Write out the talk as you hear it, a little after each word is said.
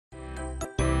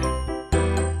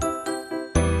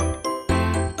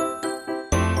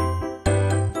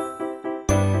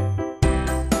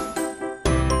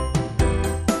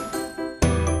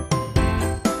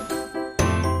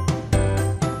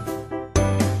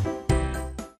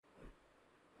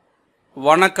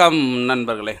வணக்கம்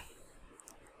நண்பர்களே.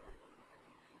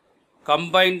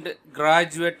 Combined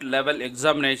graduate level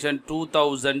examination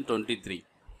 2023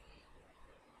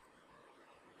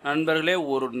 நண்பர்களே,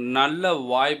 ஒரு நல்ல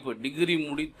வாய்ப்பு. டிகிரி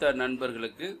முடித்த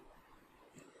நண்பர்களுக்கு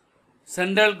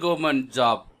சென்ட்ரல் கவர்மெண்ட்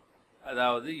ஜாப்,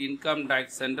 அதாவது income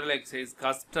tax, central exercise,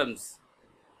 customs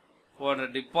போன்ற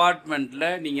டிபார்ட்மெண்ட்டில்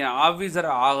நீங்கள்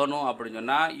ஆஃபீஸர் ஆகணும் அப்படின்னு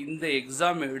சொன்னால் இந்த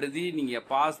எக்ஸாம் எழுதி நீங்கள்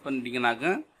பாஸ்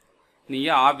பண்ணிட்டீங்கன்னாக்க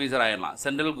நீங்கள் ஆஃபீஸர் ஆகிடலாம்.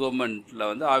 சென்ட்ரல் கவர்மெண்ட்டில்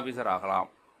வந்து ஆஃபீஸர் ஆகலாம்.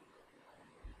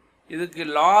 இதுக்கு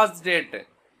லாஸ்ட் டேட்டு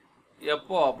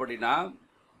எப்போ அப்படின்னா,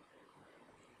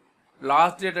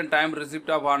 last date and time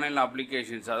receipt of online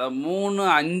applications, அதாவது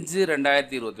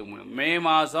 3/5/2023 மே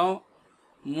மாதம்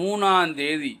 3ஆம்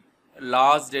தேதி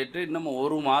லாஸ்ட் டேட்டு. இன்னும்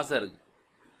ஒரு மாதம் இருக்குது.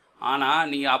 ஆனால்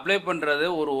நீங்கள் அப்ளை பண்ணுறது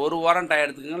ஒரு வாரம் டைம்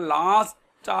எடுத்துக்கோங்க.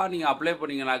 லாஸ்ட்டாக நீங்கள் அப்ளை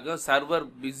பண்ணிங்கனாக்கா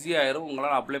சர்வர் பிஸி ஆயிரும்,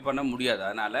 உங்களால் அப்ளை பண்ண முடியாது.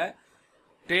 அதனால்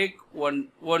டேக்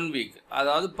ஒன் வீக்,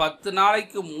 அதாவது 10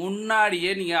 நாளைக்கு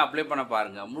முன்னாடியே நீங்கள் அப்ளை பண்ண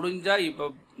பாருங்கள். முடிஞ்சால் இப்போ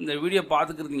இந்த வீடியோ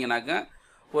பார்த்துக்கிருந்தீங்கன்னாக்க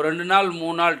ஒரு 2 நாள்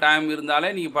 3 நாள் டைம் இருந்தாலே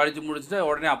நீங்கள் படித்து முடிச்சுட்டு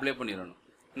உடனே அப்ளை பண்ணிடணும்.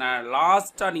 நான்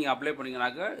லாஸ்ட்டாக நீங்கள் அப்ளை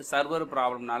பண்ணிங்கனாக்கா சர்வர்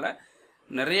ப்ராப்ளம்னால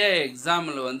நிறைய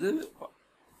எக்ஸாமில் வந்து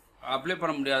அப்ளை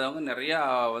பண்ண முடியாதவங்க நிறையா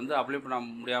வந்து அப்ளை பண்ண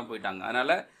முடியாமல் போயிட்டாங்க.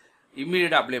 அதனால்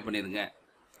இம்மீடியட்டாக அப்ளை பண்ணிடுங்க.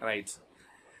 ரைட்ஸ்.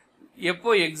 எப்போ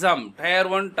எக்ஸாம்? டயர்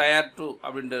 1 டயர் 2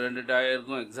 அப்படின்ற 2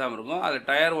 டயருக்கும் எக்ஸாம் இருக்கும். அது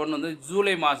டயர் 1 வந்து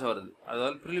ஜூலை மாதம் வருது.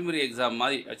 அதாவது ப்ரிலிமினரி எக்ஸாம்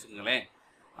மாதிரி வச்சுக்கோங்களேன்.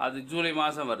 அது ஜூலை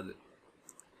மாதம் வருது.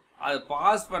 அது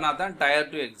பாஸ் பண்ணால் தான்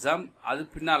டயர் 2 எக்ஸாம். அது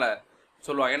பின்னால்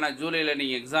சொல்லுவாங்க. ஏன்னா ஜூலையில்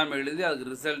நீங்கள் எக்ஸாம் எழுதி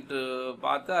அதுக்கு ரிசல்ட்டு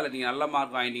பார்த்து அதில் நீங்கள் நல்ல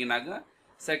மார்க் வாங்கிட்டீங்கன்னாக்கா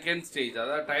செகண்ட் ஸ்டேஜ்,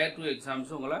 அதாவது டயர் 2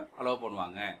 எக்ஸாம்ஸும் உங்களை அலோவ்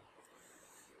பண்ணுவாங்க.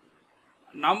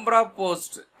 நம்பர் ஆஃப்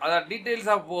போஸ்ட், அதாவது டீட்டெயில்ஸ்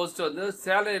ஆஃப் போஸ்ட் வந்து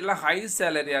சேலரிலாம் ஹை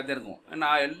சேலரியாக தான் இருக்கும். ஏன்னா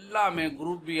எல்லாமே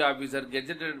group B officer,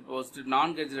 gazetted post,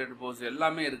 நான் கெஜெட்டட் போஸ்ட்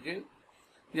எல்லாமே இருக்குது.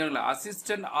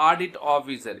 Assistant audit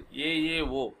officer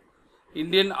AAO,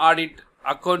 Indian audit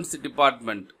accounts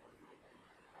department,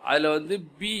 அதில் வந்து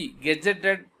பி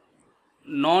கெஜெட்டட்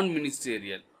நான்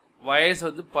மினிஸ்டீரியல், வயசு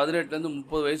வந்து 18லேருந்து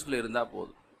 30 வயசுக்குள்ளே இருந்தால்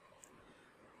போதும்.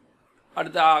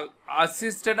 அடுத்து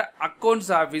assistant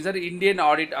accounts officer, Indian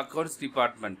audit accounts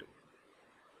department,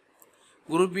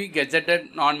 group B gazetted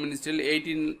நான் மினிஸ்டரியல்,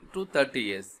 18 to 30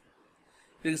 இயர்ஸ்.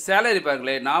 இதுக்கு சேலரி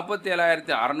பாருங்களேன்,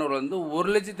 47,600 வந்து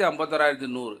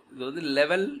 1,51,100. இது வந்து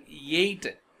லெவல்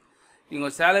 8.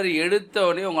 நீங்கள் சேலரி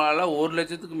எடுத்தவொடனே உங்களால் 1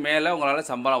 லட்சத்துக்கு மேலே உங்களால்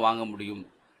சம்பளம் வாங்க முடியும்.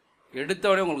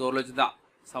 எடுத்தவொடனே உங்களுக்கு 1 லட்சம் தான்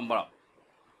சம்பளம்.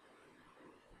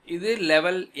 இது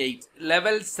லெவல் 8.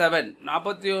 லெவல் 7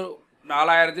 44,900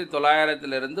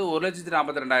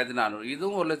 1,42,400.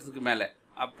 இதுவும் 1 லட்சத்துக்கு மேலே,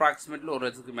 அப்ராக்சிமேட்லி 1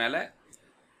 லட்சத்துக்கு மேலே.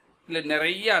 இல்லை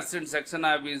நிறைய அசிஸ்டன்ட் செக்ஷன்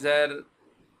ஆஃபீஸர்,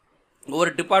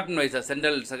 ஒவ்வொரு டிபார்ட்மெண்ட் வைஸாக,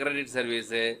 central secretary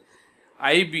service,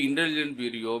 IB intelligence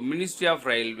bureau, ministry of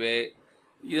railway,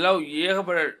 இதெல்லாம்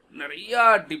ஏகப்பட்ட நிறையா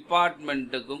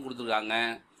டிபார்ட்மெண்ட்டுக்கும் கொடுத்துருக்காங்க.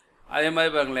 அதே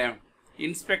மாதிரி பாருங்களேன்,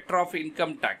 inspector of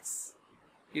income tax,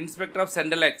 inspector of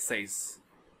central exercise,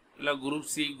 இல்லை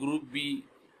குரூப் C, குரூப் B,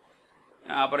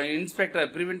 அப்புறம் inspector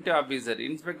preventive officer,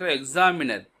 inspector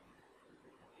examiner,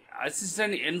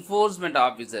 assistant enforcement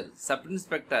officer, sub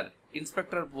inspector,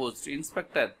 inspector post,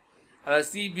 inspector, அதாவது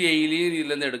CBIலேயும்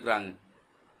இதுலேருந்து எடுக்கிறாங்க.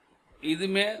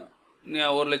 இதுவுமே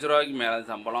 1 லட்ச ரூபாய்க்கு மேலே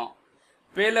சம்பளம்.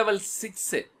 பே லெவல்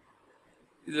 6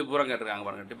 இது பூரா கேட்டிருக்காங்க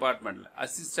பாருங்கள். டிபார்ட்மெண்ட்டில்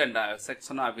assistant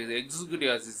section officer,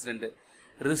 executive assistant,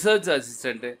 research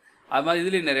assistant, அது மாதிரி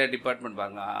இதுலேயும் நிறையா டிபார்ட்மெண்ட்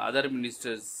பாருங்கள். அதர்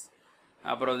மினிஸ்டர்ஸ்,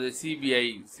 அப்புறம் வந்து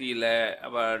CBICயில்,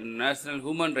 அப்புறம் நேஷ்னல்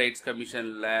ஹியூமன் ரைட்ஸ்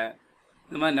கமிஷனில்,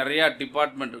 இந்த மாதிரி நிறையா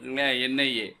டிபார்ட்மெண்ட் இருக்குங்க.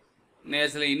 NIA,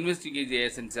 நேஷனல் இன்வெஸ்டிகேஷன்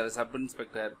ஏஜென்சி, அது சப்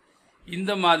இன்ஸ்பெக்டர்,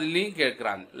 இந்த மாதிரிலையும்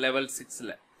கேட்குறாங்க லெவல்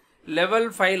 6ல். லெவல்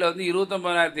 5ல் வந்து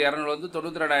 29,200 வந்து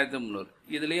 92,300.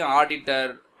 இதுலேயும்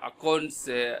ஆடிட்டர்,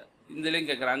 அக்கௌண்ட்ஸு, இதுலேயும்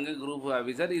கேட்குறாங்க. குரூப்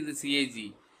ஆஃபீஸர், இது CAG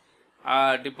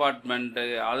டிபார்ட்மெண்ட்டு,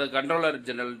 அது கண்ட்ரோலர்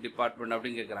ஜெனரல் டிபார்ட்மெண்ட்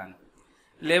அப்படின்னு கேட்குறாங்க.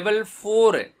 லெவல்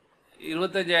 4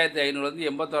 25,500 வந்து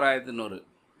 81,100.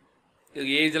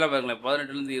 இதுக்கு ஏஜெலாம் பாருங்களேன்,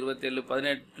 18லேருந்து 27,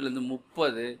 18லேருந்து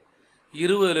 30,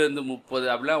 20லேருந்து 30,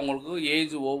 அப்படிலாம் உங்களுக்கு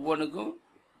ஏஜ் ஒவ்வொன்றுக்கும்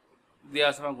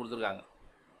வித்தியாசமாக கொடுத்துருக்காங்க.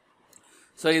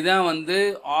 ஸோ இதுதான் வந்து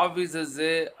ஆஃபீஸர்ஸு.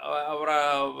 அப்புறம்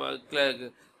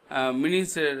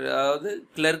மினிஸ்டர், அதாவது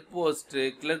கிளர்க் போஸ்ட்டு,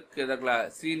 கிளர்க் இதெல்லாம்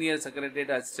senior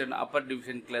secretariat assistant, Appar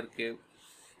division clerk,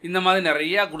 இந்த மாதிரி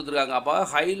நிறையா கொடுத்துருக்காங்க. அப்போ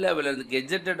ஹை லெவலில் இருந்து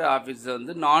கெஜெட்டட் ஆஃபீஸர்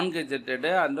வந்து நான்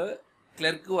கெஜெட்டடு அந்த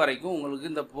கிளர்க்கு வரைக்கும் உங்களுக்கு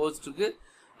இந்த போஸ்ட்டுக்கு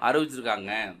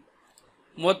அறிவிச்சிருக்காங்க.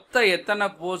 மொத்தம் எத்தனை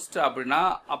போஸ்ட் அப்படின்னா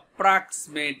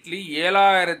அப்ராக்சிமேட்லி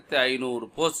 7,500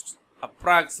 போஸ்ட்.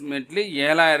 அப்ராக்சிமேட்லி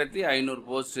 7,500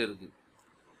 போஸ்ட் இருக்குது.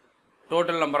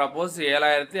 Total number of post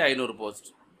 7,500 post.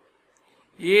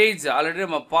 Age already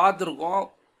நம்ம பார்த்துருக்கோம்,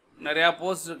 நிறையா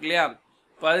போஸ்ட் இருக்கு இல்லையா.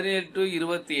 17 to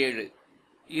 27,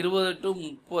 20 to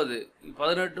 30,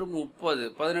 18 to 30,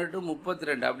 18 to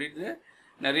 32 அப்படின்னு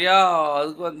நிறையா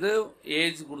அதுக்கு வந்து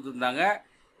ஏஜ் கொடுத்துருந்தாங்க.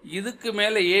 இதுக்கு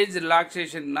மேலே ஏஜ்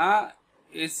ரிலாக்ஸேஷன்னா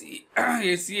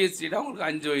எஸ்சி/எஸ்டினா உங்களுக்கு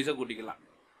 5 வயசை கூட்டிக்கலாம்,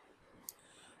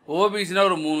 ஓபிசினா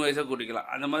ஒரு 3 வயசை கூட்டிக்கலாம்.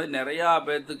 அந்த மாதிரி நிறையா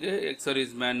பேர்த்துக்கு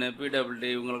எக்ஸர்வீஸ் மேனு, பிடபிள்யூடி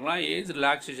இவங்களுக்குலாம் ஏஜ்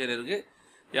ரிலாக்ஸேஷன் இருக்குது.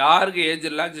 யாருக்கு ஏஜ்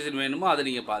ரிலாக்ஸேஷன் வேணுமோ அதை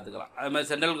நீங்கள் பார்த்துக்கலாம். அது மாதிரி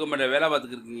சென்ட்ரல் கவர்மெண்ட்டில் வேலை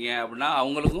பார்த்துக்கிருக்கீங்க அப்படின்னா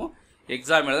அவங்களுக்கும்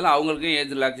எக்ஸாம் எழுதலாம், அவங்களுக்கும்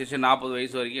ஏஜ் ரிலாக்ஸேஷன் 40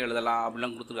 வயசு வரைக்கும் எழுதலாம்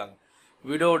அப்படிலாம் கொடுத்துருக்காங்க.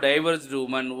 Widow, divorced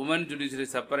woman judiciary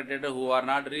separated who are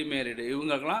not remarried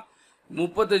இவங்களுக்கெல்லாம்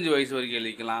 35 வயசு வரைக்கும்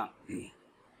எழுதிக்கலாம்.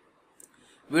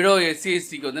 விடோ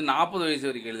எஸ்சி/எஸ்டிக்கு வந்து 40 வயசு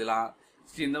வரைக்கும் எழுதலாம்.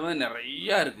 இந்த மாதிரி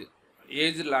நிறையா இருக்குது,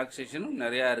 ஏஜ் ரிலாக்ஸேஷனும்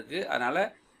நிறையா இருக்குது. அதனால்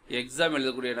எக்ஸாம்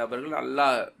எழுதக்கூடிய நபர்கள் நல்லா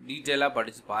டீட்டெயிலாக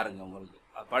படித்து பாருங்கள். உங்களுக்கு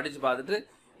படித்து பார்த்துட்டு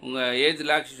உங்கள் ஏஜ்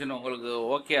ரிலாக்ஸேஷன் உங்களுக்கு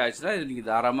ஓகே ஆச்சுன்னா இது நீங்கள்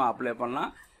தாராளமாக அப்ளை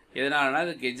பண்ணலாம். எதனாலனா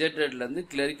இது கெஜெட்டட்லேருந்து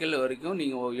கிளரிக்கல் வரைக்கும்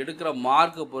நீங்கள் எடுக்கிற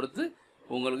மார்க்கை பொறுத்து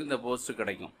உங்களுக்கு இந்த போஸ்ட்டு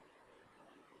கிடைக்கும்.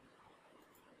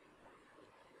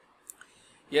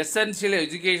 Essential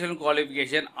education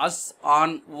qualification us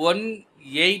on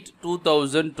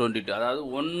 1/8/2022, அதாவது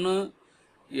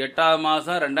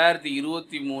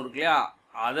 1/8/2023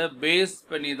 அதை பேஸ்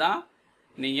பண்ணி தான்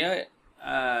நீங்கள்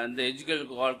இந்த எஜுகேஷன்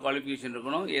குவாலிஃபிகேஷன்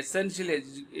இருக்கணும். Essential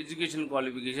education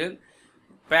qualification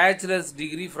bachelors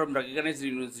degree from recognised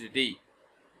university,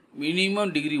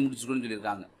 minimum degree முடிச்சுக்கணும்னு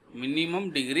சொல்லியிருக்காங்க. Minimum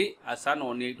degree us on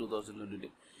 1/8/2022.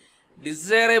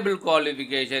 Desirable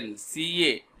qualification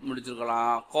CA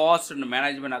முடிச்சிருக்கலாம், cost and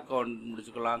management account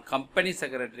முடிச்சுக்கலாம், company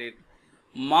secretariat,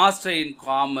 master in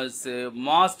commerce,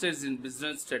 masters in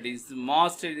business studies,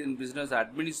 master in business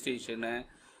administration,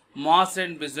 master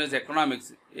in business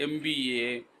economics,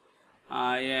 MBA,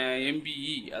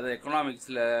 MBE அது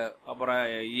எக்கனாமிக்ஸில், அப்புறம்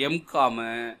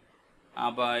MCom,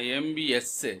 அப்புறம்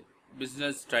எம்பிஎஸ்ஸு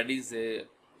business studies,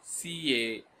 CA,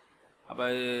 அப்போ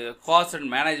cost and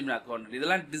management account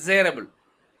இதெல்லாம் desirable,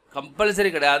 compulsory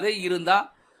கிடையாது, இருந்தால்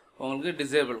உங்களுக்கு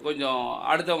disable கொஞ்சம்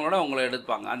அடுத்தவங்களோட உங்களை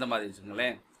எடுப்பாங்க அந்த மாதிரி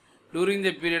வச்சுங்களேன். During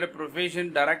the period of profession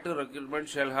director recruitment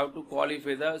shawl have to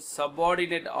qualify the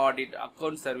subordinate audit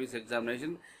account service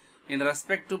examination in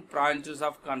respect to branches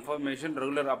of confirmation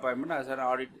regular appointment as an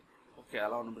audit. Okay,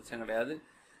 அதெல்லாம் ஒன்றும் பிரச்சனை கிடையாது.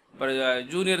 இப்போ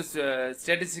ஜூனியர்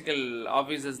ஸ்டாட்டிஸ்டிக்கல்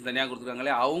ஆஃபீஸர்ஸ் தனியாக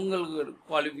கொடுத்துருக்காங்களே அவங்களுக்கு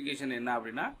qualification என்ன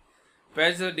அப்படின்னா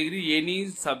bachelor degree any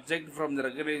subject from the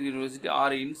recognized university or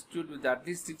institute with at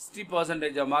least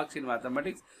 60% of marks in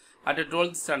mathematics at a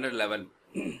 12th standard level.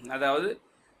 அதாவது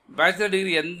பேச்சுலர்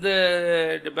டிகிரி எந்த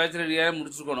பேச்சுலர் டிகிரியாக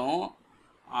முடிச்சுக்கணும்,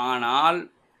 ஆனால்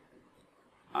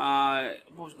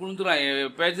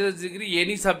கொடுத்துக்கலாம் bachelor degree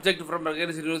any subject from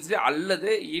recognised university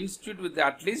அல்லது institute with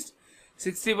at least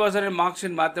 60% marks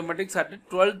in mathematics at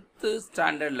 12th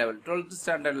standard level. 12th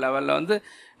standard லெவலில் வந்து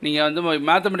நீங்கள் வந்து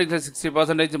மேத்தமெட்டிக்ஸில்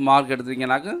 60% மார்க்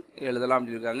எடுத்தீங்கன்னாக்க எழுதலாம்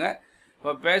அப்படின்னு இருக்காங்க.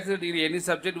 இப்போ bachelor degree any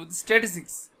subject with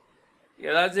statistics,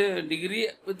 ஏதாச்சும் டிகிரி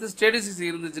வித் ஸ்டாட்டிஸ்டிக்ஸ்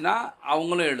இருந்துச்சுன்னா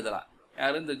அவங்களும் எழுதலாம்.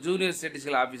 யார் இந்த ஜூனியர்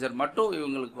ஸ்டாட்டிஸ்டிக்கல் ஆஃபீஸர் மட்டும்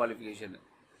இவங்களுக்கு குவாலிஃபிகேஷன்.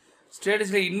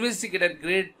 ஸ்டாட்டிஸ்டிக்கல் இன்வெஸ்டிகேட்டர்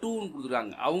கிரேட் 2ன்னு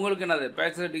கொடுத்துருக்காங்க, அவங்களுக்கு என்னது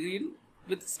பேச்சுலர் டிகிரி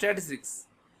வித் ஸ்டாட்டிஸ்டிக்ஸ்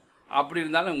அப்படி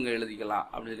இருந்தாலும் இவங்க எழுதிக்கலாம்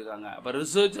அப்படின்னு இருக்காங்க. அப்போ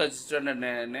research assistant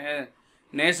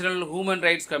national human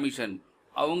rights commission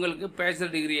அவங்களுக்கு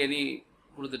பேச்சுலர் டிகிரி எனி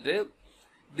கொடுத்துட்டு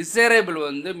டிசைரபிள்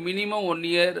வந்து minimum 1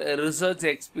 year research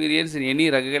experience in any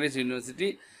recognised university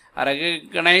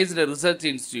recognised research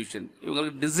institution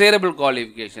இவங்களுக்கு டிசைரபிள்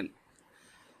குவாலிஃபிகேஷன்.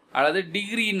 அதாவது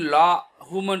degree in law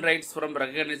human rights from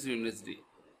recognised university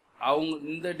அவங்க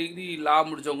இந்த degree லா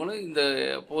முடித்தவங்களும் இந்த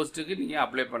போஸ்ட்டுக்கு நீங்கள்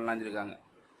அப்ளை பண்ணலான்னு இருக்காங்க.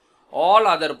 ஆல்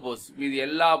அதர் போஸ்ட் மீது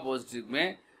எல்லா போஸ்ட்டுக்குமே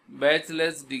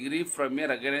bachelors degree from A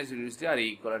recognised university R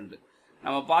equivalent.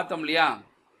 நம்ம பார்த்தோம் இல்லையா,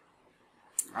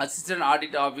 assistant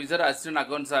audit officer, assistant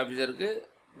accounts ஆஃபீஸருக்கு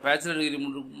bachelor degree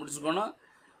முடிச்சுக்கணும்,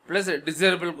 plus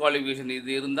disable qualification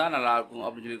இது இருந்தால் நல்லாயிருக்கும்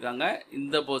அப்படின்னு சொல்லியிருக்காங்க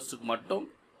இந்த போஸ்ட்டுக்கு மட்டும்.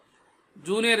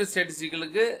 ஜூனியர்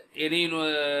ஸ்டாட்டிஸ்டிக்கலுக்கு எனி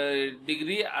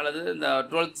டிகிரி அல்லது இந்த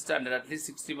 12th standard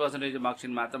at least 60% marks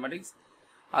in mathematics,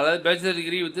 அதாவது பேச்சுலர்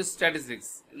டிகிரி வித்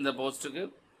ஸ்டாட்டிஸ்டிக்ஸ் இந்த போஸ்ட்டுக்கு.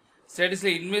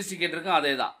 ஸ்டாட்டிஸ்டிக்கல் இன்வெஸ்டிகேட்டருக்கும்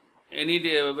அதே தான், any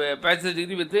bachelor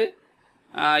degree with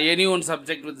any one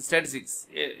subject with statistics,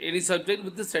 any subject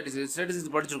with statistics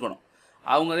படிச்சிருக்கணும்,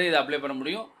 அவங்க தான் இதை அப்ளை பண்ண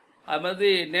முடியும். அது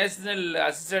மாதிரி national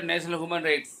assistant national human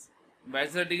rights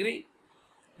bachelor degree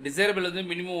desirable வந்து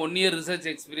minimum 1 year research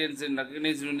experience in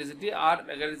recognised university R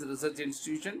recognised research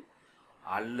institution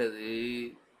அல்லது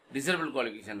டிசைரபிள்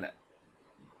குவாலிஃபிகேஷனில்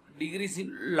டிகிரிஸ்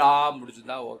இன் லா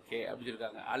முடிச்சுருந்தா ஓகே அப்படின்னு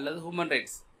இருக்காங்க, அல்லது ஹியூமன்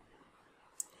ரைட்ஸ்.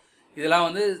 இதெல்லாம்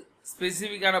வந்து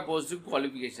ஸ்பெசிஃபிக்கான போஸ்ட்டுக்கு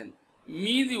குவாலிஃபிகேஷன்.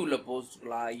 மீதி உள்ள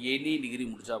போஸ்ட்டுக்கெலாம் எனி டிகிரி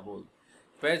முடித்தா போதும்,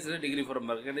 bachelor degree from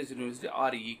recognised university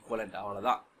R equivalent,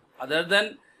 அவ்வளோதான். அதர்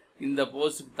தென் இந்த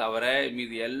போஸ்ட்டுக்கு தவிர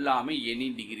மீது எல்லாமே எனி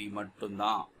டிகிரி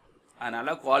மட்டும்தான்.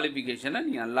 அதனால் குவாலிஃபிகேஷனை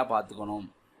நீங்கள் நல்லா பார்த்துக்கணும்.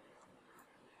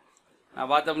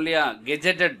 நான் பார்த்தோம் இல்லையா,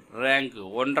 கெஜெட்டட் ரேங்க்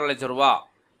 1.5 லட்ச ரூபா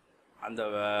அந்த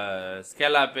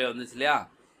ஸ்கேலா பே வந்துச்சு இல்லையா,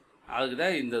 அதுக்கு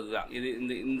தான் இந்த இதுதான் இது.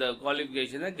 இந்த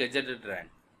குவாலிஃபிகேஷன் தான் கெஜெட்டட்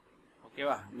ரேங்க்.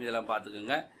 ஓகேவா, இதெல்லாம்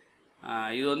பார்த்துக்கோங்க.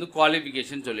 இது வந்து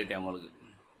குவாலிஃபிகேஷன் சொல்லிட்டேன் உங்களுக்கு.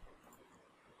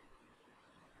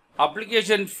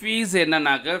 அப்ளிகேஷன் ஃபீஸ்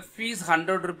என்னன்னாக்க, ஃபீஸ்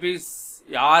 100 rupees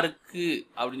யாருக்கு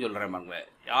அப்படின்னு சொல்கிறேன் பாருங்களேன்.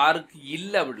 யாருக்கு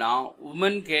இல்லை அப்படின்னா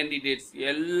உமன் கேண்டிடேட்ஸ்,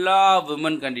 எல்லா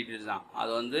விமன் கேண்டிடேட்ஸ் தான்.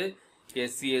 அது வந்து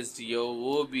எஸ்சி எஸ்டியோ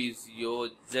ஓபிசியோ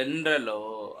ஜென்ரலோ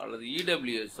அல்லது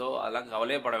இடபிள்யூஎஸோ அதெல்லாம்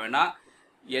கவலையப்பட வேண்டாம்.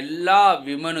 எல்லா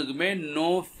விமனுக்குமே நோ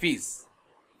ஃபீஸ்,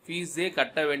 ஃபீஸே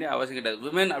கட்ட வேண்டிய அவசியம் கிடையாது.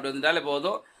 விமன் அப்படி வந்துட்டாலே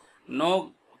போதும், நோ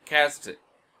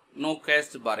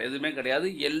கேஸ்ட் பார் எதுவுமே கிடையாது.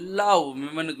 எல்லா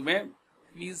விமனுக்குமே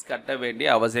ஃபீஸ் கட்ட வேண்டிய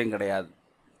அவசியம் கிடையாது.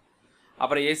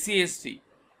 அப்புறம் எஸ்சி எஸ்டி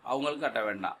அவங்களும் கட்ட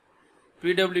வேண்டாம்,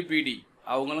 பிடபிள்யூபிடி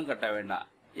அவங்களும் கட்ட வேண்டாம்,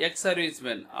 எக்ஸ்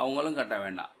சர்வீஸ்மேன் அவங்களும் கட்ட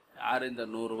வேண்டாம். யார் இந்த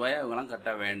 100 ரூபாய் அவங்களாம்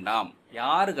கட்ட வேண்டாம்.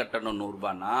 யார் கட்டணும் 100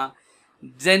 ரூபான்னா,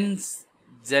 ஜென்ஸ்,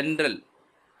 ஜென்ரல்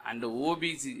அண்டு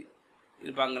ஓபிசி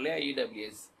இருப்பாங்க இல்லையா,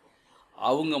 இடபிள்யூஎஸ்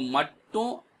அவங்க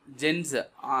மட்டும், ஜென்ஸ்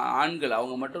ஆண்கள்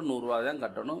அவங்க மட்டும் 100 ரூபா தான்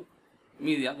கட்டணும்,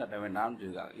 மீதியாக கட்ட வேண்டாம்னு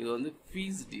சொல்லியிருக்காங்க. இது வந்து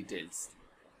ஃபீஸ் டீட்டெயில்ஸ்.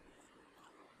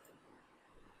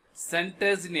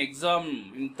 சென்டர்ஸ் இன் எக்ஸாம்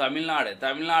இன் தமிழ்நாடு.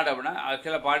 தமிழ்நாடு அப்படின்னா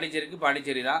ஆக்சுவலாக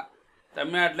பாண்டிச்சேரி தான்.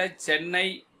 தமிழ்நாட்டில் சென்னை,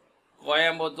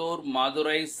 கோயம்புத்தூர்,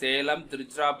 மதுரை, சேலம்,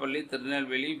 திருச்சிராப்பள்ளி,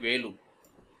 திருநெல்வேலி, வேலூர்.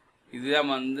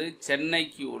 இதுதான் வந்து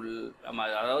சென்னைக்கு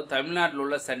அதாவது தமிழ்நாட்டில்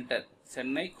உள்ள சென்டர்.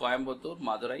 சென்னை, கோயம்புத்தூர்,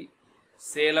 மதுரை,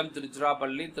 சேலம்,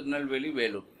 திருச்சிராப்பள்ளி, திருநெல்வேலி,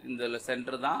 வேலூர். இந்த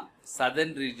சென்டர் தான்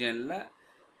சதர்ன் ரீஜனில்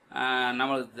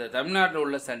நம்மளுக்கு தமிழ்நாட்டில்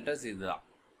உள்ள சென்டர்ஸ் இதுதான்.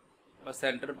 இப்போ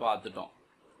சென்டர் பார்த்துட்டோம்.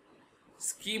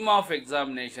 ஸ்கீம் ஆஃப்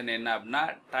எக்ஸாமினேஷன் என்ன அப்படின்னா,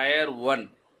 tyre 1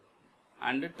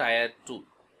 and tyre 2.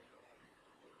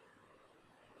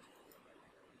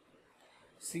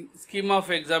 Scheme of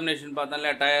examination பார்த்தோம்ல,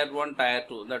 டயர் 1 டயர்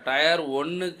 2. இந்த டயர்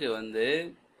 1க்கு வந்து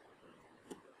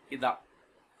இதான்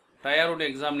tyre 1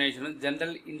 examination.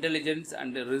 General intelligence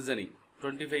and reasoning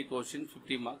 25 questions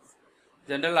 50 marks.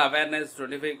 General awareness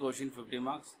 25 questions 50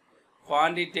 marks.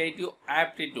 Quantitative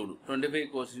aptitude 25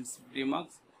 questions 50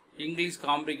 marks. English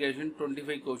complication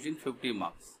 25 questions 50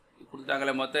 marks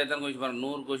கொடுத்தாங்களே. மொத்தம் எத்தனை question பாருங்கள்,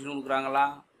 100 கொஸ்டின் கொடுக்குறாங்களா?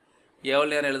 எவ்வளோ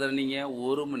நேரம் எழுதுறேன் நீங்கள்?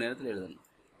 1 மணி நேரத்தில் எழுதணும்.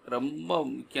 ரொம்ப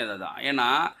முக்கியம் அதுதான். ஏன்னா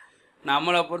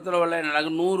நம்மளை பொறுத்தளவில்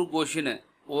எனக்கு 100 கொஷின்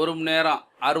 1 மணி நேரம்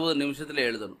 60 நிமிஷத்தில்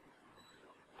எழுதணும்.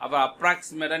 அப்போ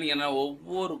அப்ராக்சிமேட்டாக நீங்கள் என்ன,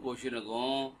 ஒவ்வொரு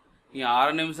கொஷினுக்கும் நீங்கள்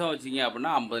 6 நிமிஷம் வச்சிங்க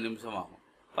அப்படின்னா 50 நிமிஷம் ஆகும்,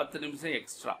 10 நிமிஷம்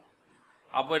எக்ஸ்ட்ரா.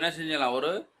 அப்போ என்ன செஞ்சலாம்,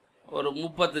 ஒரு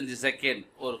 35 செகண்ட்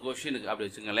ஒரு கொஷினுக்கு அப்படி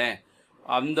வச்சுங்களேன்.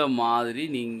 அந்த மாதிரி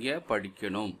நீங்கள்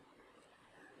படிக்கணும்.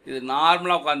 இது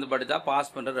நார்மலாக உட்காந்து படித்தா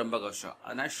பாஸ் பண்ணுறது ரொம்ப கஷ்டம்.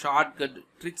 அதனால் ஷார்ட்கட்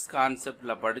ட்ரிக்ஸ்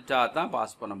கான்செப்டில் படித்தா தான்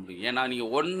பாஸ் பண்ண முடியும். ஏன்னா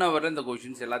நீங்கள் 1 hour இந்த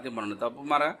கொஷின்ஸ் எல்லாத்தையும் பண்ணணும்.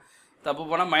 தப்பு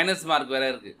போனால் மைனஸ் மார்க்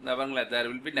வேறு இருக்குது. இந்த பாருங்களேன், there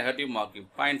will be negative marking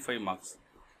 0.5 marks.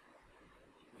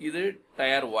 இது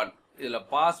டயர் 1. இதில்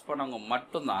பாஸ் பண்ணவங்க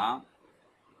மட்டும்தான்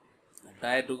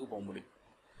டயர் 2க்கு போக முடியும்.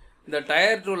 இந்த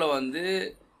டயர் 2வில் வந்து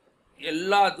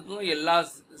எல்லாத்துக்கும் எல்லா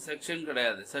செக்ஷன்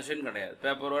கிடையாது,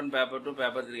 பேப்பர் 1 பேப்பர் 2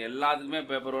 பேப்பர் 3 எல்லாத்துக்குமே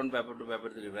பேப்பர் 1 பேப்பர் 2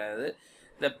 பேப்பர் 3 கிடையாது.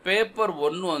 இந்த பேப்பர்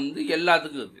 1 வந்து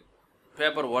எல்லாத்துக்கும் இருக்குது.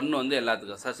 பேப்பர் 1 வந்து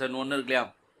எல்லாத்துக்கும் செஷன் 1 இருக்கு இல்லையா,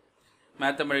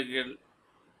 மேத்தமெட்டிக்கல்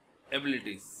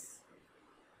எபிலிட்டிஸ்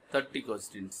 30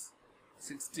 questions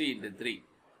 60 into 3.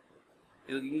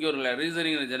 இதுக்கு இங்கே ஒரு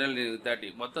ரீசனிங் ஜெனரல்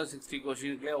 30, மொத்தம் 60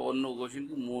 கொஷினுக்குள்ளே 1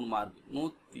 கொஷினுக்கு 3 மார்க்,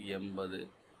 180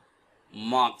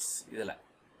 மார்க்ஸ். இதில்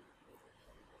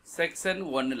செக்ஷன்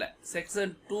 1ல்.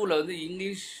 செக்ஷன் 2ல் வந்து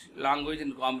English language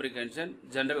and comprehension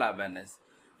general awareness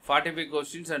 45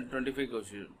 questions and 25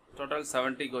 questions, total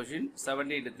 70 questions,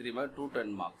 70 into 3 mark,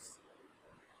 210 marks.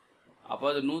 அப்போ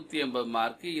அது 180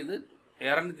 மார்க்கு, இது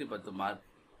 210 மார்க்.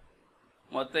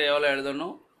 மொத்தம் எவ்வளோ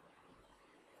எழுதணும்?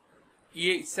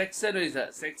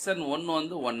 செக்ஷன் 1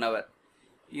 வந்து 1 hour,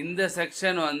 இந்த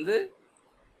செக்ஷன் வந்து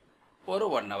ஒரு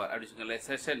 1 hour அப்படி சொல்லுங்களேன்.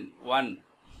 செக்ஷன் 1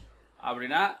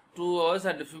 அப்படின்னா 2 hours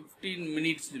and 15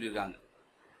 minutes சொல்லியிருக்காங்க.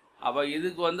 அப்போ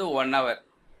இதுக்கு வந்து 1 hour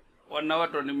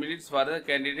 20 minutes வர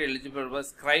கேண்டிடேட் எலிஜிபிள்.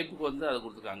 ஸ்கிரைப்புக்கு வந்து அது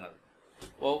கொடுத்துருக்காங்க.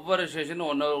 ஒவ்வொரு செஷனும்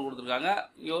 1 hour கொடுத்துருக்காங்க.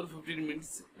 இங்கே ஒரு 15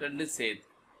 minutes ரெண்டு சேர்த்து.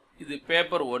 இது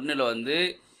பேப்பர் 1ல் வந்து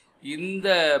இந்த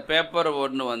பேப்பர்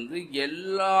 1 வந்து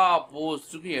எல்லா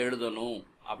போஸ்ட்டுக்கும் எழுதணும்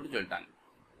அப்படின்னு சொல்லிட்டாங்க.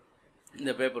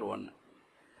 இந்த பேப்பர் 1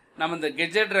 நம்ம இந்த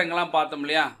கெஜெட் ரேங்க்லாம் பார்த்தோம்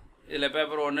இல்லையா, இதில்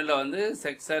பேப்பர் 1ல் வந்து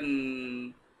செக்ஷன்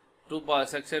 2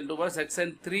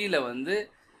 செக்ஷன் 3ல் வந்து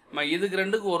இதுக்கு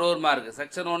ரெண்டுக்கு ஒரு மார்க்.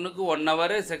 செக்ஷன் 1க்கு 1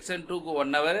 hour, செக்ஷன் 2க்கு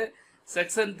 1 hour,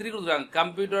 செக்ஷன் 3 கொடுத்துருக்காங்க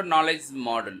கம்ப்யூட்டர் நாலேஜ்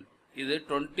மாடல் இது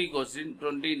 20 கொஸ்டின்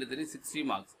 20 × 3 60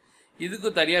 மார்க்ஸ். இதுக்கு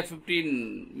தனியாக 15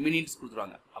 மினிட்ஸ்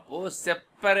கொடுத்துருவாங்க. அப்போது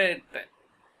செப்பரேட்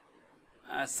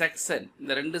செக்ஷன்,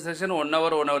 இந்த 2 செக்ஷன் 1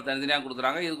 hour 1 hour தனித்தனியாக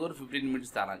கொடுக்குறாங்க. இதுக்கு ஒரு 15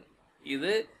 மினிட்ஸ் தராங்க.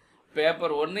 இது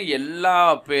பேப்பர் 1 எல்லா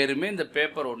பேருமே இந்த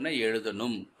பேப்பர் 1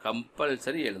 எழுதணும்,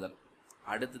 கம்பல்சரி எழுதணும்.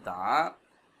 அடுத்து தான்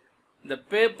இந்த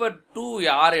பேப்பர் 2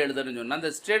 யார் எழுதணும்னு சொன்னால்,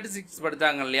 இந்த ஸ்டேட்டிஸ்டிக்ஸ்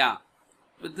படித்தாங்க இல்லையா,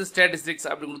 வித் ஸ்டேட்டிஸ்டிக்ஸ்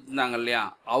அப்படி கொடுத்துருந்தாங்க இல்லையா,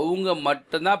 அவங்க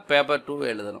மட்டும்தான் பேப்பர் 2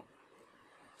 எழுதணும்.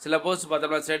 சில போஸ்ட்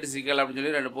பார்த்தோம்னா ஸ்டேட்டிஸ்டிக்கல் அப்படின்னு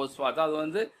சொல்லி 2 போஸ்ட் பார்த்தா அது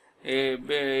வந்து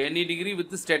எனி டிகிரி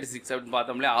வித் ஸ்டேட்டிஸ்டிக்ஸ் அப்படின்னு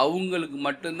பார்த்தோம் இல்லையா, அவங்களுக்கு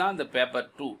மட்டும்தான் இந்த பேப்பர்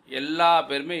 2. எல்லா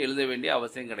பேருமே எழுத வேண்டிய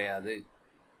அவசியம் கிடையாது.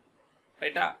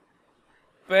 ரைட்டா?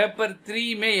 பேப்பர்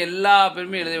 3மே எல்லா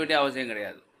பேருமே எழுத வேண்டிய அவசியம்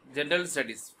கிடையாது. General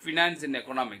studies, finance and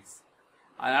economics,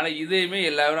 அதனால் இதையுமே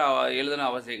எல்லாரும் எழுதணும்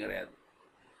அவசியம் கிடையாது.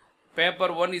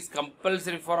 Paper 1 is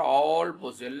compulsory for all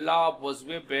post. எல்லா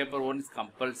போஸ்ட்டுமே பேப்பர் 1 இஸ்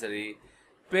கம்பல்சரி.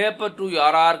 பேப்பர் 2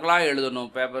 யாராருக்கெல்லாம்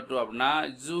எழுதணும் பேப்பர் 2 அப்படின்னா,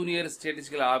 ஜூனியர்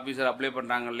ஸ்டேட்டிஸ்டிக்கல் ஆஃபீஸர் அப்ளை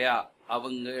பண்ணுறாங்க இல்லையா,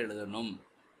 அவங்க எழுதணும்.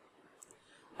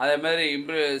 அதே மாதிரி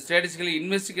ஸ்டேட்டிஸ்டிக்கல்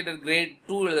இன்வெஸ்டிகேட்டர் கிரேட்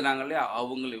 2 எழுதுனாங்க இல்லையா,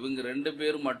 இவங்க 2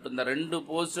 பேரும் மட்டும்தான், 2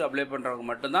 போஸ்ட் அப்ளை பண்ணுறவங்க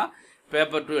மட்டும்தான்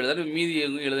பேப்பர் 2 எழுதணும். மீதி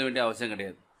எதுவும் எழுத வேண்டிய அவசியம்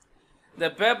கிடையாது. இந்த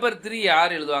பேப்பர் 3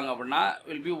 யார் எழுதுவாங்க அப்படின்னா,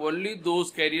 will be only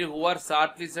those candidate who are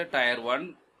ஷார்ட்லிஸ்டட் tyre 1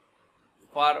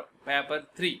 for paper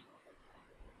 3.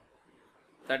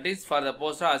 That is for the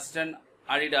post of assistant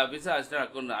audit officer, assistant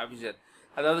account officer.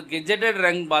 அதாவது கெஜெட்டட்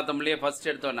ரேங்க் பார்த்தோம் இல்லையா, ஃபர்ஸ்ட்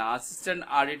எடுத்தோன்னே assistant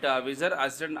audit officer,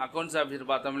 assistant accounts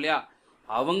officer பார்த்தோம் இல்லையா,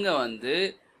 அவங்க வந்து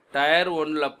tyre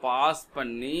 1ல் pass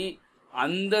பண்ணி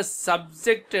அந்த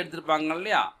சப்ஜெக்ட் எடுத்திருப்பாங்க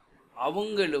இல்லையா,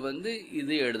 அவங்களுக்கு வந்து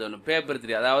இது எழுதணும் பேப்பர்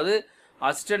 3. அதாவது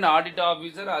assistant audit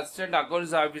officer, assistant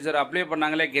accounts officer apply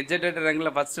பண்ணாங்களே, gazetted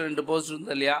ரேங்கில் first 2 post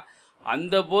இருந்தது இல்லையா,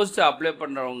 அந்த போஸ்ட் அப்ளை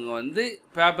பண்ணுறவங்க வந்து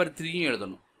பேப்பர் 3யும்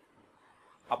எழுதணும்.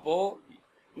 அப்போது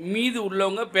மீது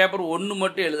உள்ளவங்க பேப்பர் 1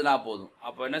 மட்டும் எழுதினா போதும்.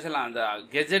 அப்போ என்ன சொல்லலாம், அந்த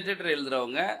கெஜெட்டட்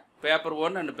எழுதுகிறவங்க பேப்பர்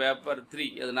 1 அண்ட் பேப்பர் 3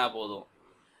 எழுதினா போதும்.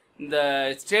 இந்த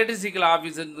ஸ்டேட்டிஸ்டிக்கல்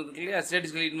ஆஃபீஸர் இருக்கு இல்லையா,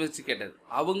 ஸ்டேட்டிஸ்டிக்கல் இன்வெஸ்டிகேட்டர்,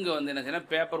 அவங்க வந்து என்ன செய்யணும்,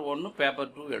 பேப்பர் 1 பேப்பர்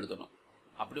 2 எழுதணும்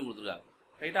அப்படி கொடுத்துருக்காங்க.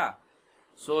 ரைட்டா?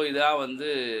 ஸோ இதான் வந்து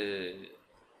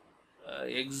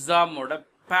எக்ஸாமோட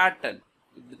பேட்டர்ன்,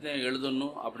 இப்படி தான்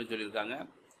எழுதணும் அப்படின்னு சொல்லியிருக்காங்க.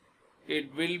 It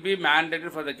will be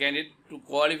mandatory for the candidate to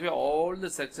qualify all the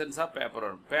sections of paper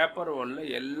 1. Paper 1ல்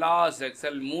எல்லா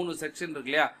செக்ஷன் 3 செக்ஷன்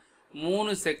இருக்கு இல்லையா,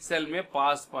 3 செக்ஷனுமே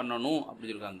பாஸ் பண்ணணும் அப்படி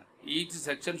சொல்லியிருக்காங்க. Each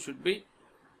section should be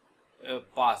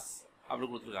pass அப்படி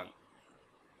கொடுத்துருக்காங்க.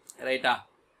 ரைட்டா?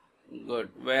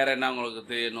 குட். வேறு என்ன உங்களுக்கு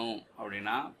தெரியணும்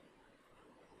அப்படின்னா,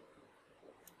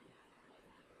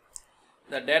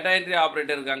 இந்த டேட்டா என்ட்ரி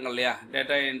ஆப்ரேட்டர் இருக்காங்க இல்லையா,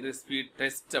 டேட்டா என்ட்ரி ஸ்பீட்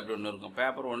டெஸ்ட் அப்படி ஒன்று இருக்கும்.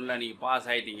 பேப்பர் 1ல் நீங்கள்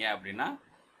பாஸ் ஆகிட்டீங்க அப்படின்னா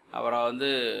அப்புறம் வந்து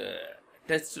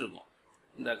டெஸ்ட் இருக்கும்.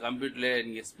 இந்த கம்ப்யூட்டர்லேயே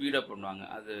நீங்கள் ஸ்பீடப் பண்ணுவாங்க,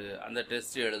 அது அந்த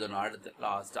டெஸ்ட்டு எழுதணும். அடுத்து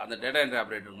லாஸ்ட் அந்த டேட்டா என்ட்ரி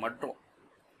ஆப்ரேட்டருக்கு மட்டும்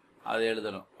அது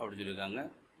எழுதணும் அப்படி சொல்லியிருக்காங்க.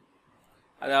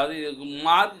 அதாவது இதுக்கு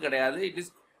மார்க் கிடையாது, இட்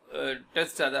இஸ்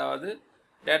டெஸ்ட். அதாவது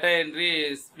டேட்டா என்ட்ரி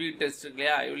ஸ்பீட் டெஸ்ட்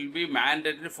இல்லையா, it will be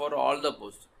mandatory for all the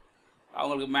post.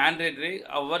 அவங்களுக்கு mandatory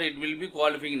our it will be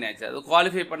qualifying nature. அது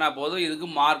குவாலிஃபை பண்ணால் போதும், இதுக்கு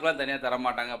மார்க்லாம் தனியாக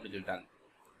தரமாட்டாங்க அப்படின்னு சொல்லிட்டாங்க.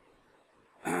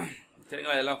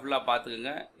 சரிங்களா? இதெல்லாம் ஃபுல்லாக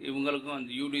பார்த்துக்குங்க. இவங்களுக்கும்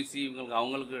அந்த யூடிசி இவங்களுக்கு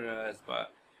அவங்களுக்கு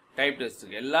டைப் டெஸ்ட்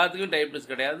இருக்குது. எல்லாத்துக்கும் டைப்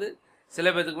டெஸ்ட் கிடையாது,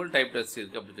 சில பேருக்கு கூட டைப் டெஸ்ட்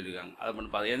இருக்குது அப்படி சொல்லியிருக்காங்க. அதை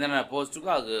மட்டும் பார்த்து என்னென்ன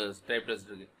போஸ்ட்டுக்கோ அது டைப் டெஸ்ட்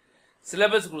இருக்குது.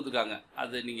 சிலபஸ் கொடுத்துருக்காங்க,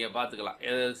 அது நீங்கள் பார்த்துக்கலாம்.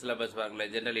 எது சிலபஸ்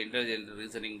பாருங்களேன், general intelligent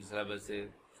reasoning syllabus,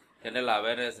 general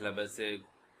awareness syllabus,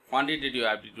 quantitative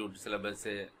aptitude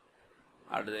syllabus,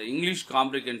 அடுத்து இங்கிலீஷ்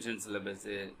காம்ப்ரிகென்ஷன்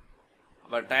சிலபஸ்ஸு,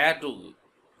 அப்புறம் டயர் 2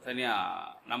 தனியாக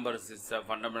number system,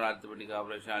 fundamental arithmetic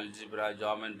operation, algebra,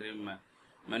 geometry,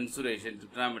 mensuration,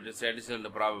 trigonometry, statistical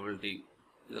and probability,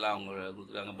 இதெல்லாம் அவங்க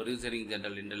கொடுத்துருக்காங்க. இப்போ ரீசனிங்,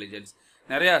 ஜென்ரல் இன்டெலிஜென்ஸ்,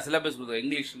 நிறையா சிலபஸ் கொடுத்துருக்காங்க.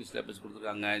 இங்கிலீஷ் சிலபஸ்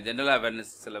கொடுத்துருக்காங்க, ஜென்ரல்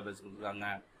அவேர்னஸ் சிலபஸ்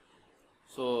கொடுத்துருக்காங்க.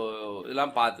 ஸோ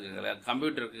இதெல்லாம் பார்த்துக்கோங்க.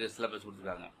 கம்ப்யூட்டருக்கு சிலபஸ்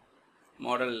கொடுத்துருக்காங்க.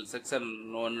 மாடல் செக்ஷன்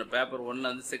 1 பேப்பர் 1ல்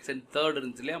வந்து செக்ஷன் 3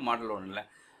 இருந்துச்சு இல்லையா, மாடல் 1ல்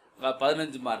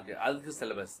 15 மார்க்கு, அதுக்கு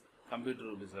சிலபஸ்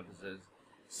கம்ப்யூட்டருக்கு சிலபஸ்.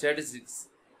 ஸ்டாட்டிஸ்டிக்ஸ்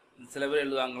சில பேர்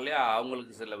எழுதுவாங்க இல்லையா,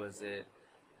 அவங்களுக்கு சிலபஸ்ஸு.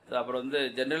 அப்புறம் வந்து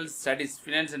general studies,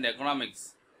 finance and economics,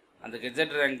 அந்த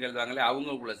கெஜெட் ரேங்க் எழுதுவாங்களே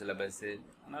அவங்களுக்குள்ள சிலபஸ்ஸு.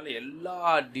 அதனால் எல்லா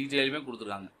டீட்டெயிலுமே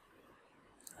கொடுத்துருக்காங்க.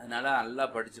 அதனால் நல்லா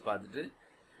படித்து பார்த்துட்டு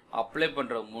அப்ளை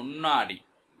பண்ணுற முன்னாடி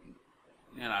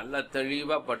நீங்கள் நல்லா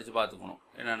தெளிவாக படித்து பார்த்துக்கணும்.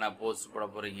 என்னென்ன போஸ்ட் போட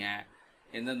போகிறீங்க,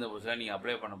 எந்தெந்த போஸ்ட்டில் நீங்கள்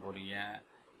அப்ளை பண்ண போகிறீங்க,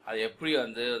 அது எப்படி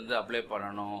வந்து அப்ளை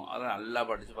பண்ணணும், அதெல்லாம் நல்லா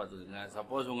படித்து பார்த்துக்குங்க.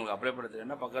 சப்போஸ் உங்களுக்கு அப்ளை பண்ண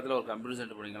தெரியுன்னா பக்கத்தில் ஒரு கம்ப்யூட்டர்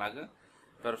சென்டர் போனீங்கன்னாக்க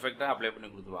பெர்ஃபெக்டாக அப்ளை பண்ணி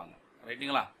கொடுத்துருவாங்க.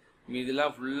 ரைட்டுங்களா?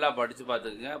 மீதெல்லாம் ஃபுல்லாக படித்து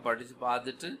பார்த்துக்குங்க. படித்து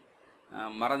பார்த்துட்டு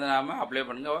மறந்துடாமல் அப்ளை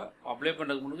பண்ணுங்கள். அப்ளை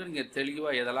பண்ணுறதுக்கு முன்னாடி நீங்கள்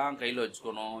தெளிவாக எதெல்லாம் கையில்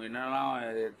வச்சுக்கணும், என்னெல்லாம்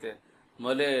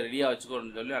முதல்ல ரெடியாக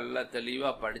வச்சுக்கணும்னு சொல்லி நல்லா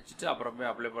தெளிவாக படிச்சுட்டு அப்புறம்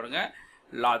போய் அப்ளை பண்ணுங்கள்.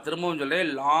 திரும்பவும் சொல்லி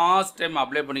லாஸ்ட் டைம்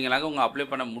அப்ளை பண்ணிங்கனாக்க உங்கள் அப்ளை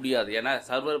பண்ண முடியாது. ஏன்னா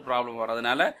சர்வர் ப்ராப்ளம்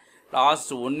வர்றதுனால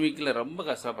லாஸ்ட் 1 வீக்கில் ரொம்ப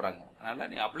கஷ்டப்படுறாங்க. அதனால்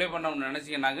நீங்கள் அப்ளை பண்ணணும்னு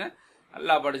நினச்சிங்கனாக்க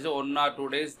நல்லா படித்து 1 or 2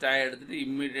 days டைம் எடுத்துகிட்டு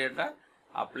இம்மிடியேட்டாக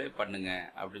அப்ளை பண்ணுங்க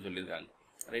அப்படின்னு சொல்லியிருக்காங்க.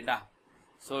 ரைட்டா?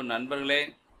 ஸோ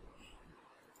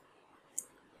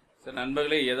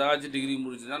நண்பர்களே ஏதாச்சும் டிகிரி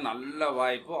முடிச்சுன்னா நல்ல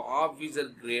வாய்ப்பு. ஆஃபீஸர்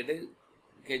கிரேடு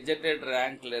கெஜெட்டட்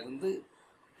ரேங்க்லேருந்து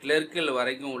கிளர்க்கல்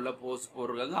வரைக்கும் உள்ள போஸ்ட்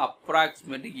போட்டிருக்காங்க.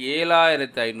 Approximate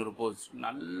 7500 post.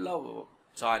 நல்ல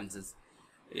சான்சஸ்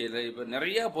இதில். இப்போ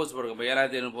நிறையா போஸ்ட் போட்டிருக்காங்க. இப்போ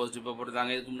 7500 போஸ்ட் இப்போ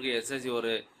போட்டிருந்தாங்க. இதுக்கு முன்னாடி SSC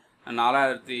ஒரு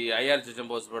 5000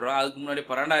 போஸ்ட் போடுறாங்க. அதுக்கு முன்னாடி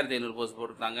 12500 போஸ்ட்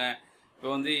போட்டிருந்தாங்க. இப்போ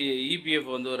வந்து EPF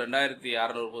வந்து ஒரு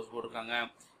 2600 போஸ்ட் போட்டிருக்காங்க.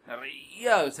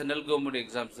 நிறையா சென்ட்ரல் கவர்மெண்ட்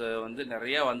எக்ஸாம்ஸ் வந்து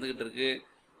நிறையா வந்துக்கிட்டு இருக்குது.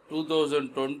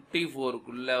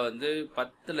 2024க்குள்ளே வந்து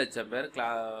 10 லட்சம் பேர்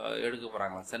எடுக்க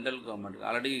போகிறாங்களா சென்ட்ரல் கவர்மெண்ட்டுக்கு.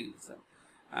 ஆல்ரெடி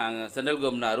சென்ட்ரல்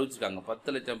கவர்மெண்ட் அறிவிச்சிருக்காங்க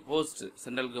 10 லட்சம் போஸ்ட்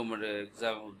சென்ட்ரல் கவர்மெண்ட்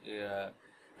எக்ஸாமுக்கு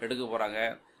எடுக்க போகிறாங்க.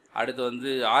 அடுத்து வந்து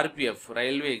RPF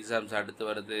ரயில்வே எக்ஸாம்ஸ் அடுத்து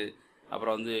வருது.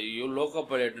 அப்புறம் வந்து லோக்கோ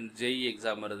பைலட் JEE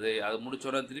எக்ஸாம் வருது. அது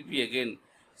முடிச்சோன்னா திருப்பி எகெயின்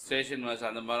ஸ்டேஷன் மாஸ்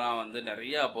அந்த மாதிரிலாம் வந்து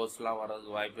நிறையா போஸ்ட்லாம்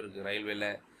வர்றதுக்கு வாய்ப்பு இருக்குது ரயில்வேல.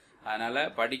 அதனால்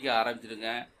படிக்க ஆரம்பிச்சிடுங்க.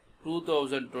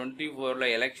 2024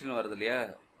 எலெக்ஷன் வருது இல்லையா,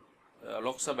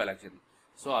 லோக்சபா எலெக்ஷன்.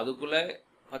 ஸோ அதுக்குள்ளே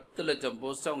 10 லட்சம்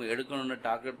போஸ்ட் அவங்க எடுக்கணும்னு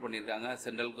டார்கெட் பண்ணியிருக்காங்க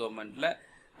சென்ட்ரல் கவர்மெண்ட்டில்.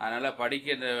 அதனால்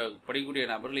படிக்கக்கூடிய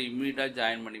நபர்கள் இம்மீடியட்டாக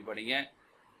ஜாயின் பண்ணி படிங்க.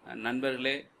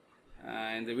 நண்பர்களே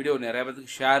இந்த வீடியோ நிறைய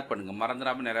பேருக்கு ஷேர் பண்ணுங்கள்.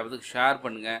 மறந்துடாமல் நிறைய பேருக்கு ஷேர்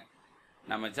பண்ணுங்கள்.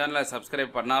 நம்ம சேனலை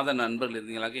சப்ஸ்கிரைப் பண்ணாத நண்பர்கள்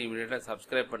இருந்தீங்களாக்க இமீடியட்டாக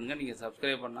சப்ஸ்கிரைப் பண்ணுங்கள். நீங்கள்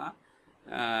சப்ஸ்கிரைப் பண்ணால்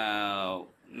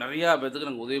நிறையா பேர்த்துக்கு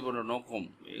நாங்கள் உதவி பண்ணுற நோக்கம்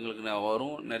எங்களுக்கு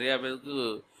வரும். நிறையா பேருக்கு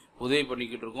உதவி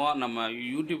பண்ணிக்கிட்டு இருக்கோம். நம்ம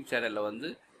யூடியூப் சேனலில் வந்து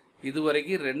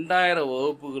இதுவரைக்கும் 2000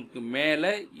 வகுப்புகளுக்கு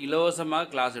மேலே இலவசமாக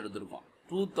கிளாஸ் எடுத்திருக்கோம்.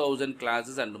 2000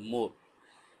 கிளாஸஸ் அண்ட் மோர்.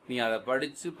 நீங்கள் அதை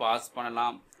படித்து பாஸ்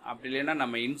பண்ணலாம். அப்படி இல்லைன்னா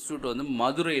நம்ம இன்ஸ்டியூட் வந்து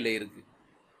மதுரையில் இருக்குது.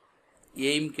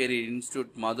 Aim career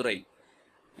institute Madurai.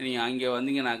 நீங்கள் அங்கே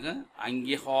வந்தீங்கன்னாக்க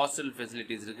அங்கேயே ஹாஸ்டல்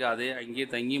ஃபெசிலிட்டிஸ் இருக்குது. அதே அங்கேயே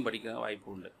தங்கியும் படிக்க வாய்ப்பு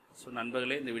உண்டு. ஸோ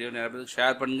நண்பர்களே இந்த வீடியோ நிறைய பேருக்கு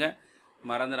ஷேர் பண்ணுங்கள்.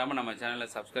 மறந்துடாமல் நம்ம சேனலை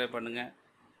சப்ஸ்கிரைப் பண்ணுங்கள்.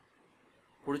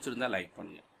 பிடிச்சிருந்தால் லைக்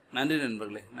பண்ணுங்கள். நன்றி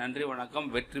நண்பர்களே. நன்றி, வணக்கம்.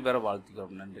 வெற்றி பெற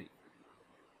வாழ்த்துக்கிறோம். நன்றி.